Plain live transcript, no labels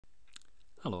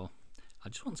Hello, I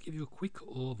just want to give you a quick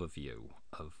overview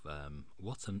of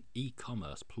what an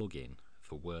e-commerce plugin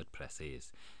for WordPress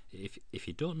is. If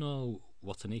you don't know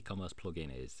what an e-commerce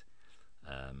plugin is,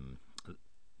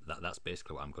 that's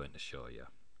basically what I'm going to show you.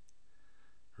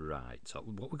 Right, so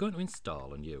what we're going to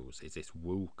install and use is this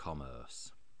WooCommerce.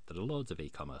 There are loads of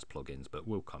e-commerce plugins, but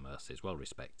WooCommerce is well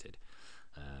respected.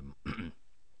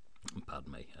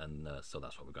 Pardon me, and so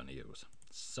that's what we're going to use.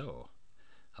 So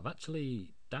I've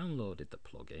actually downloaded the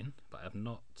plugin, but I have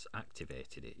not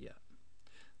activated it yet.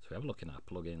 So we have a look in our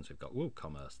plugins. We've got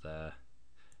WooCommerce there.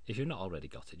 If you've not already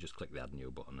got it, just click the Add New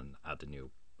button and add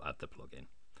the plugin.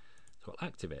 So I'll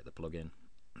activate the plugin.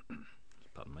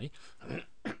 Pardon me.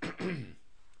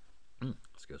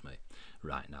 Excuse me.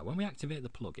 Right, now when we activate the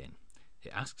plugin,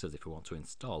 it asks us if we want to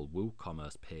install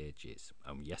WooCommerce pages,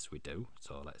 and yes we do.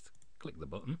 So let's click the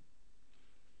button.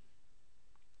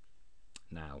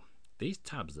 Now these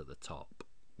tabs at the top,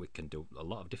 we can do a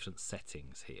lot of different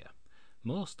settings here.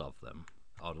 Most of them,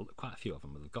 or quite a few of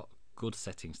them, have got good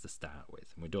settings to start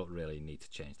with, and we don't really need to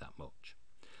change that much.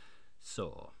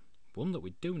 So one that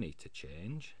we do need to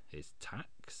change is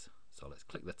tax. So let's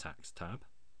click the tax tab.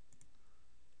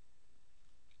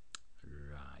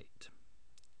 Right,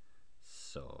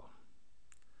 so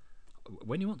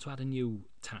when you want to add a new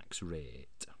tax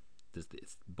rate, there's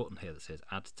this button here that says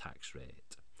add tax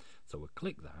rate. So we'll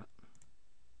click that,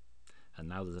 and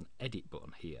now there's an edit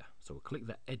button here. So we'll click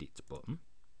the edit button,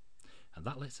 and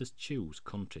that lets us choose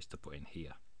countries to put in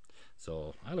here.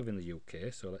 So I live in the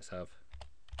UK, so let's have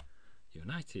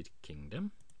United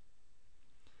Kingdom,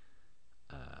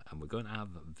 and we're going to have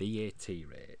VAT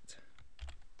rate,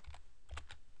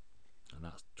 and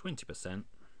that's 20%, and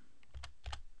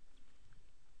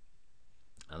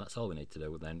that's all we need to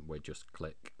do. Then we just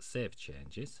click Save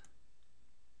Changes.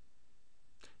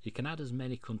 You can add as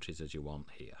many countries as you want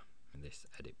here in this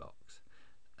edit box.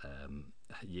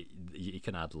 You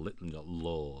can add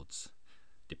loads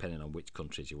depending on which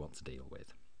countries you want to deal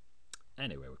with.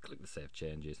 Anyway, we'll click the Save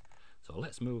Changes. So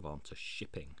let's move on to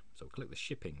shipping. So we'll click the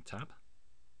Shipping tab.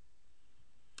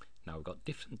 Now we've got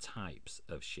different types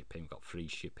of shipping. We've got free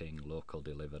shipping, local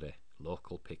delivery,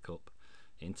 local pickup,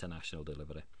 international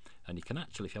delivery. And you can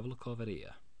actually, if you have a look over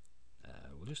here,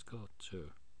 we'll just go to,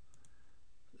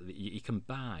 you can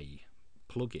buy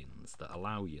plugins that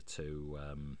allow you to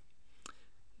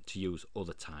use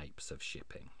other types of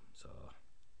shipping. So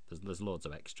there's loads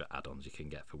of extra add-ons you can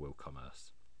get for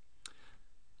WooCommerce.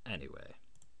 Anyway,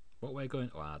 what we're going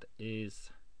to add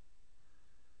is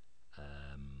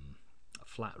a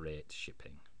flat rate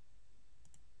shipping.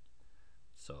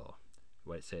 So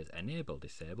where it says enable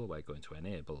disable, we're going to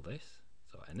enable this.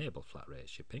 So enable flat rate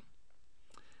shipping,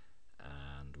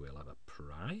 and we'll have a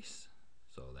price.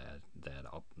 So their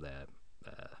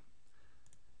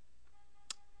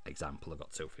example, I've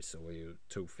got 250, so we'll use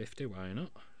 250, why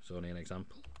not? It's only an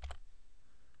example.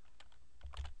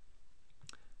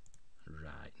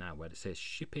 Right, now where it says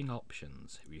shipping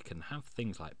options, you can have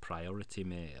things like priority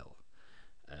mail,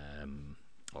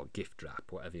 or gift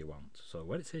wrap, whatever you want. So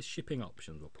where it says shipping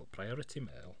options, we'll put priority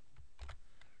mail.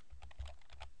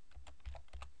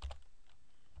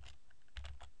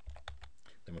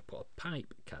 Then we put a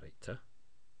pipe character.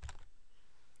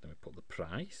 Then we put the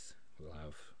price. We'll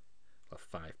have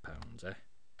 £5,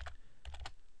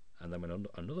 and then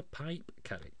another pipe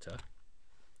character,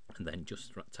 and then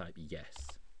just type yes.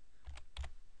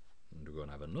 And we're going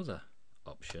to have another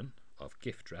option of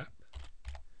gift wrap,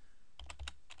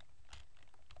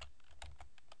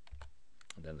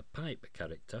 and then the pipe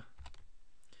character,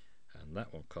 and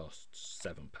that one costs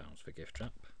 £7 for gift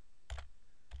wrap,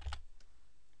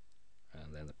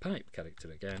 and then the pipe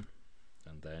character again,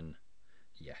 and then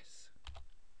yes.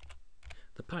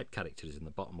 The pipe character is in the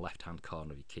bottom left hand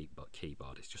corner of your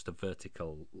keyboard. It's just a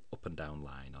vertical up and down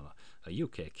line on a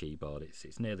UK keyboard.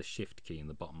 It's near the shift key in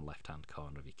the bottom left hand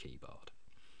corner of your keyboard.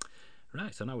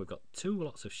 Right, so now we've got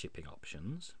lots of shipping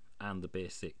options and the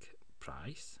basic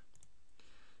price.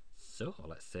 So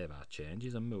let's save our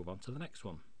changes and move on to the next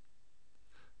one.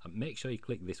 And make sure you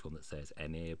click this one that says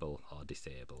enable or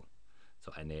disable.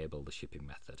 So enable the shipping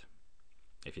method.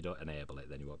 If you don't enable it,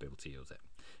 then you won't be able to use it.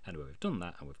 Anyway, we've done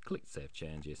that and we've clicked Save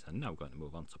Changes, and now we're going to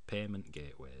move on to payment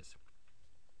gateways.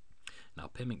 Now,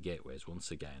 payment gateways, once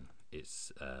again,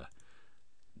 it's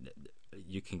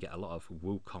you can get a lot of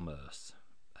WooCommerce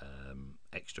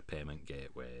extra payment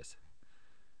gateways.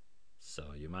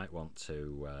 So you might want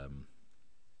to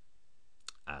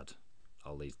add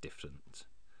all these different,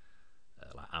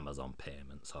 like Amazon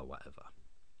payments or whatever.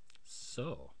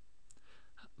 So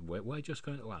we're just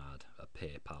going to add a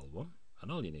PayPal one,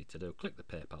 and all you need to do, click the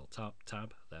PayPal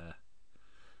tab there,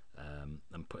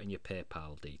 and put in your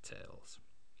PayPal details.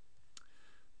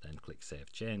 Then click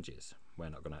Save Changes. We're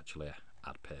not going to actually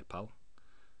add PayPal.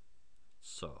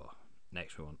 So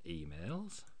next we want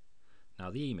emails.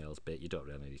 Now the emails bit, you don't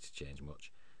really need to change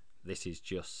much. This is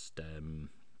just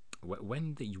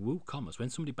when the WooCommerce, when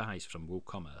somebody buys from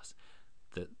WooCommerce,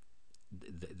 the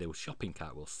shopping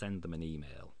cart will send them an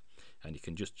email, and you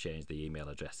can just change the email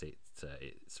address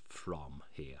it's from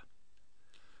here.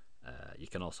 You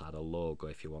can also add a logo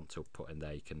if you want to put in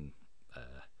there. You can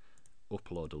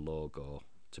upload a logo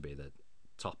to be the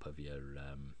top of your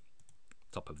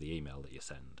top of the email that you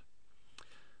send.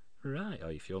 Right,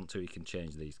 or if you want to, you can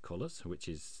change these colours, which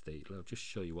is I'll just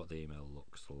show you what the email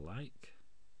looks like.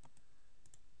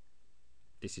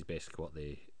 This is basically what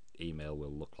the email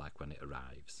will look like when it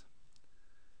arrives.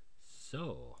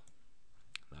 So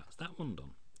that's that one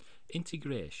done.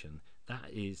 Integration, that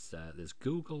is there's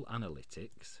Google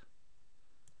Analytics,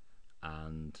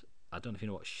 and I don't know if you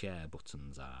know what share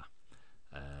buttons are.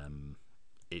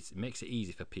 It makes it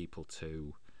easy for people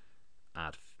to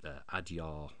add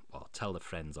your, or tell their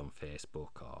friends on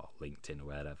Facebook or LinkedIn or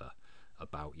wherever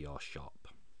about your shop.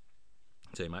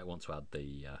 So you might want to add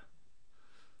these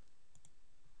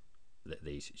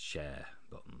share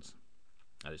buttons,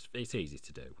 and it's easy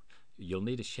to do. You'll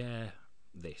need a share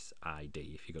this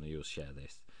ID if you're going to use share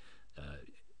this.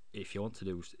 If you want to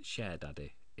do Share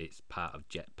Daddy, it's part of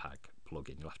Jetpack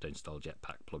plugin. You'll have to install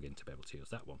Jetpack plugin to be able to use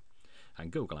that one. And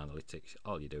Google Analytics,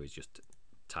 all you do is just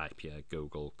type your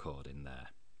Google code in there.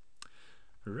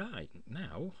 Right,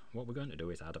 now what we're going to do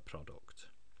is add a product.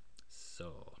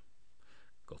 So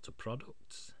go to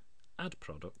Products, Add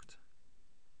Product,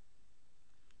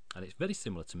 and it's very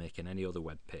similar to making any other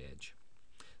web page.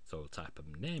 So we'll type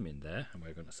a name in there, and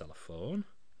we're going to sell a phone.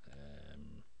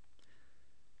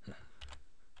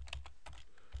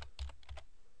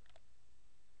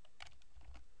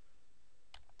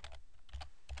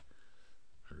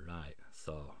 Right,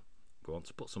 so we want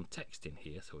to put some text in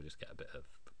here, so we'll just get a bit of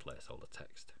placeholder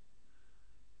text.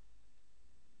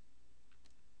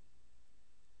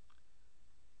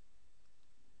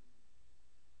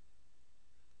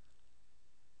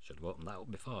 Should have opened that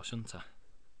up before, shouldn't I?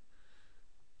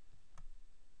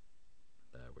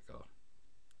 There we go.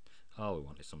 All we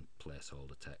want is some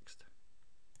placeholder text.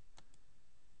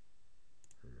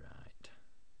 Right.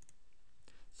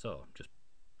 So just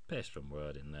paste from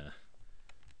Word in there.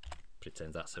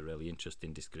 Pretend that's a really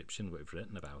interesting description we've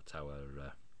written about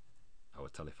our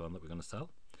telephone that we're going to sell.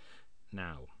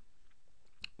 Now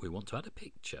we want to add a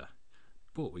picture,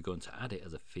 but we're going to add it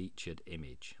as a featured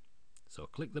image. So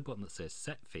click the button that says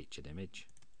Set Featured Image,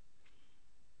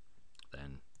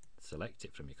 then select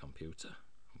it from your computer.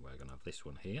 We're going to have this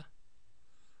one here.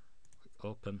 Click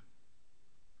Open.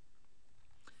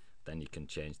 Then you can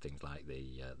change things like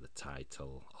the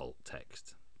title, alt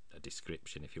text, a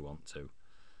description if you want to.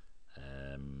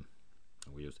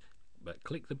 But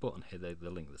click the button here, the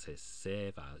link that says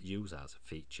Save as, Use as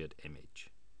Featured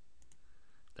Image.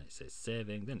 Then it says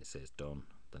Saving, then it says Done,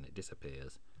 then it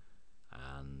disappears,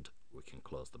 and we can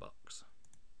close the box.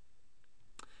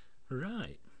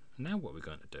 Right, now what we're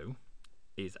going to do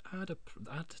is add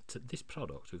to this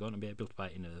product. We're going to be able to buy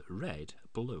it in a red,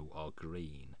 blue or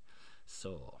green.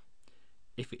 So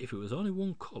if it was only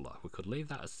one colour, we could leave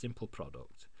that as simple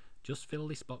product. Just fill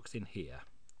this box in here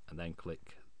and then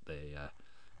click the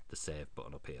save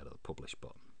button up here, the publish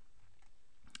button.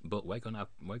 But we're going to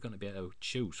be able to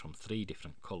choose from 3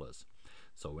 different colours.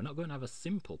 So we're not going to have a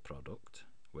simple product,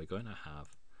 we're going to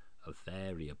have a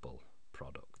variable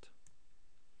product.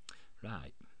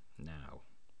 Right, now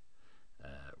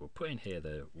we'll put in here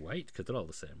the weight, because they're all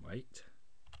the same weight.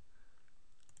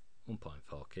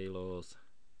 1.4 kilos.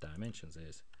 Dimensions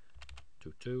is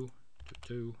 22,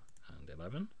 22 and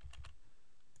 11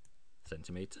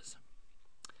 centimeters.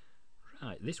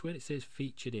 Right, this way it says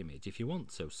featured image. If you want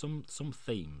to, some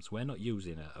themes, we're not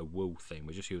using a Woo theme,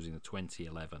 we're just using the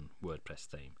 2011 WordPress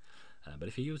theme. But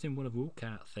if you're using one of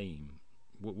WooCommerce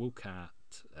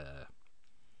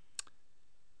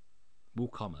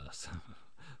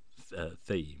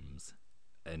themes,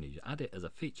 and you add it as a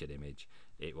featured image,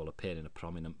 it will appear in a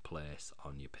prominent place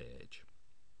on your page.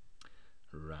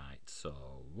 Right,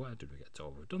 so where did we get to?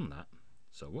 Oh, we've done that.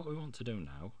 So what we want to do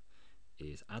now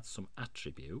is add some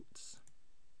attributes.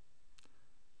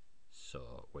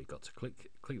 So we've got to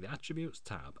click the attributes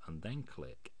tab and then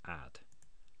click add.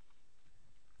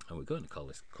 And we're going to call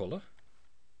this colour.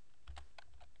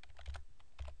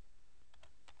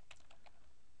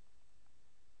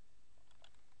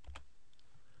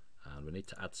 And we need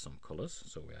to add some colours,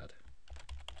 so we add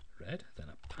red, then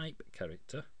a pipe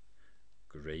character,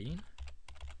 green,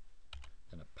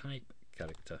 then a pipe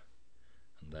character,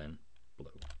 and then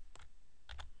blue.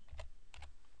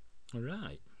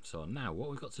 Right, so now what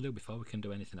we've got to do before we can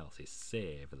do anything else is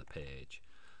save the page.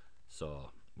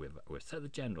 So we've set the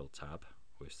general tab,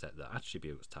 we've set the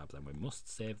attributes tab, then we must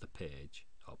save the page,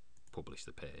 or publish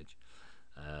the page,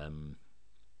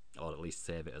 or at least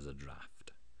save it as a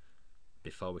draft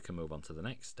before we can move on to the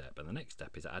next step. And the next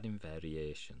step is adding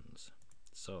variations.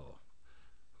 So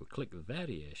we click the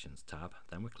variations tab,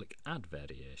 then we click add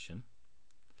variation,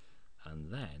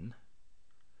 and then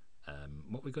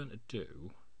what we're going to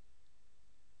do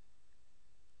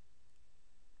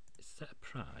is set a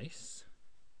price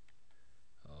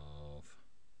of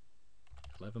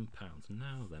 £11.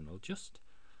 Now then,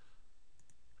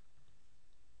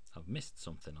 I've missed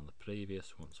something on the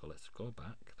previous one, so let's go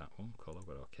back. That one, colour,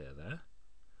 we're okay there.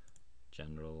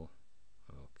 General,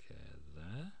 okay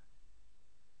there.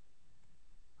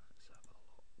 Let's have a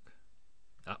look.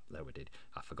 Ah, there we did.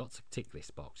 I forgot to tick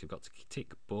this box. You've got to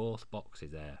tick both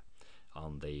boxes there.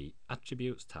 On the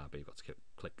attributes tab, you've got to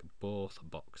click both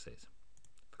boxes.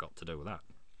 Forgot to do that.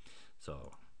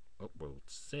 So we'll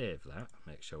save that,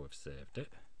 make sure we've saved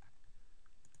it.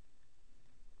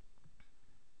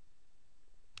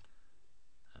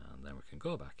 And then we can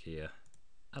go back here,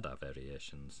 add our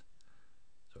variations.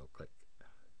 So click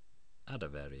add a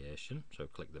variation. So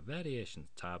click the variations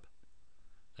tab,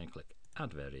 then click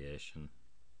add variation.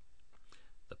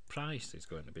 The price is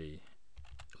going to be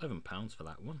 £11 for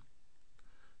that one.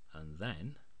 And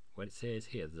then where it says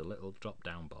here, there's a little drop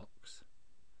down box.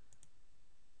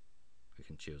 We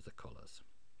can choose the colours.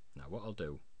 Now what I'll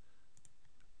do,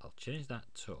 I'll change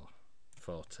that to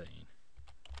 14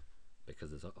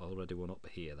 because there's already one up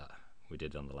here that we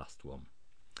did on the last one.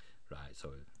 Right,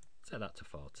 so set that to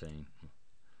 14,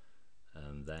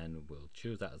 and then we'll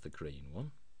choose that as the green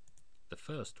one. The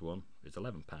first one is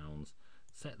 £11.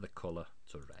 Set the colour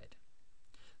to red.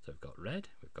 So we've got red,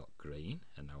 we've got green,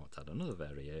 and now I want to add another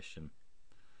variation,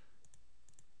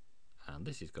 and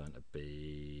this is going to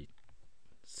be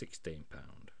 £16.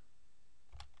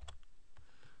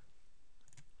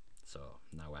 So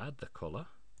now I add the colour,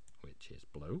 which is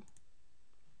blue.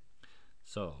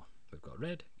 So we've got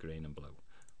red, green and blue.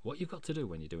 What you've got to do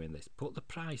when you're doing this, put the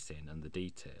price in and the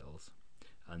details,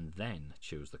 and then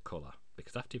choose the colour,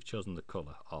 because after you've chosen the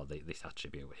colour, or this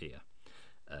attribute here,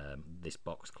 this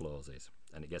box closes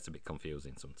and it gets a bit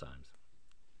confusing sometimes.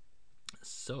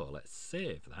 So let's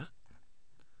save that.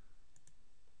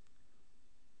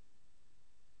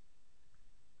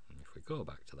 If we go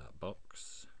back to that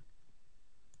box,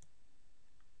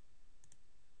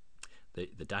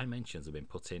 the dimensions have been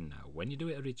put in now. When you do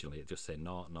it originally, it just say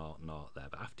 0, 0, 0 there,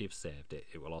 but after you've saved it,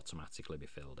 it will automatically be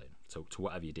filled in. So to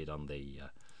whatever you did on the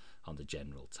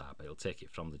general tab, it'll take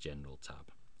it from the general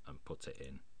tab and put it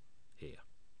in here.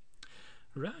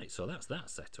 Right, so that's that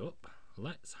set up.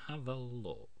 Let's have a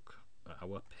look at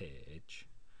our page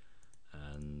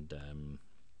and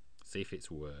see if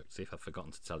it's worked, see if I've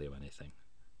forgotten to tell you anything.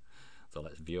 So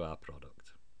let's view our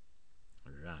product.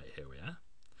 Right, here we are.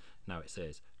 Now it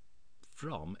says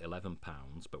from £11,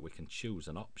 but we can choose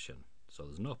an option. So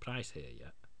there's no price here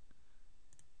yet.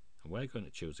 And we're going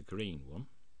to choose a green one,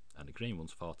 and the green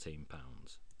one's £14.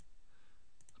 The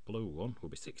blue one will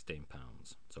be £16.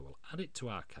 So we'll add it to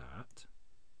our cart,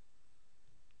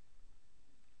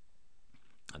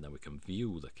 and then we can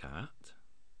view the cart.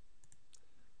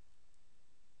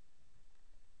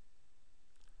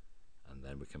 And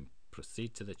then we can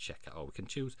proceed to the checkout, or we can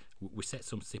choose, we set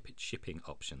some shipping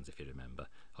options if you remember.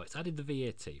 Oh, it's added the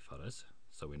VAT for us,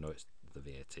 so we know it's the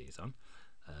VAT is on.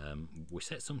 We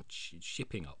set some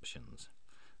shipping options.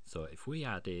 So if we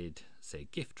added, say,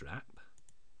 gift wrap,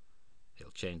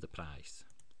 it'll change the price.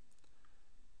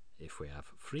 If we have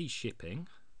free shipping,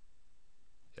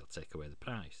 it'll take away the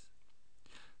price.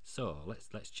 So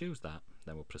let's choose that,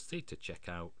 then we'll proceed to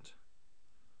checkout,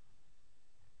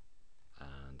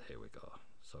 and here we go.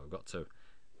 So I've got to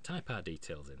type our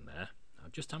details in there. I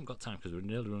just haven't got time because we're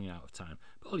nearly running out of time,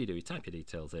 but all you do is type your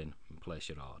details in and place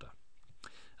your order,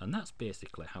 and that's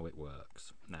basically how it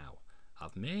works. Now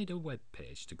I've made a web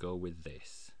page to go with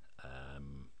this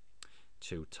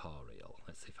tutorial.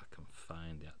 Let's see if I can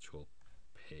find the actual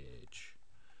page.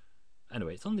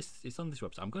 Anyway, it's on this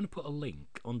website. I'm going to put a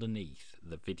link underneath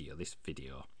the video, this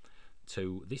video,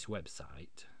 to this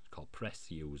website called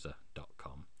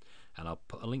pressuser.com, and I'll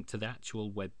put a link to the actual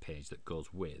web page that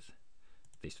goes with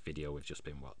this video we've just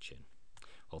been watching.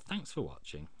 Well, thanks for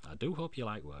watching. I do hope you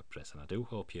like WordPress, and I do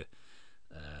hope you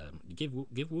give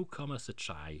WooCommerce a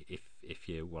try if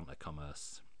you want a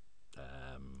commerce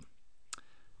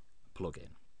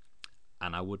plugin.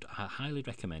 And I highly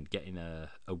recommend getting a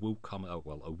WooCommerce,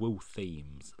 well, a Woo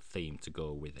Themes theme to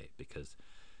go with it, because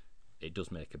it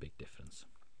does make a big difference.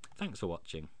 Thanks for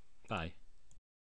watching. Bye.